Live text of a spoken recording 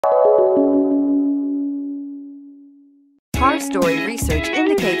story research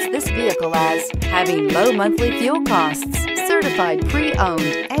indicates this vehicle as having low monthly fuel costs, certified pre-owned,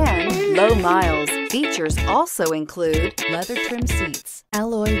 and low miles. Features also include leather trim seats,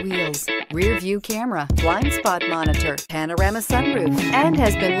 alloy wheels, rear view camera, blind spot monitor, panorama sunroof, and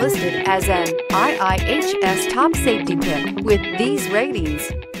has been listed as an IIHS top safety pick with these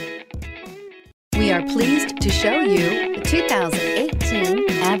ratings. We are pleased to show you the 2018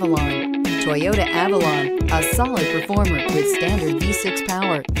 Avalon. Toyota Avalon, a solid performer with standard V6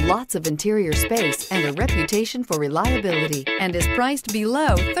 power, lots of interior space, and a reputation for reliability, and is priced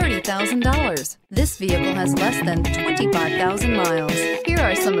below $30,000. This vehicle has less than 25,000 miles. Here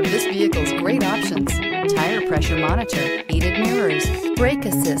are some of this vehicle's great options: tire pressure monitor, heated mirrors, brake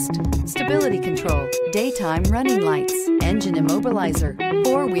assist, stability control, daytime running lights, engine immobilizer,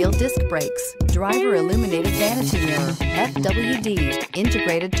 four-wheel disc brakes, driver illuminated vanity mirror, FWD,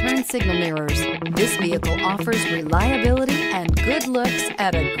 integrated turn signal mirrors. This vehicle offers reliability and good looks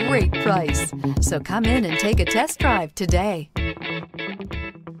at a great price. So come in and take a test drive today.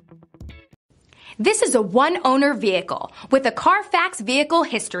 This is a one-owner vehicle with a Carfax Vehicle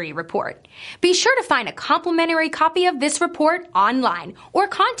History Report. Be sure to find a complimentary copy of this report online or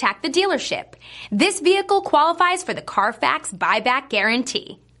contact the dealership. This vehicle qualifies for the Carfax Buyback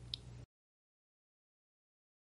Guarantee.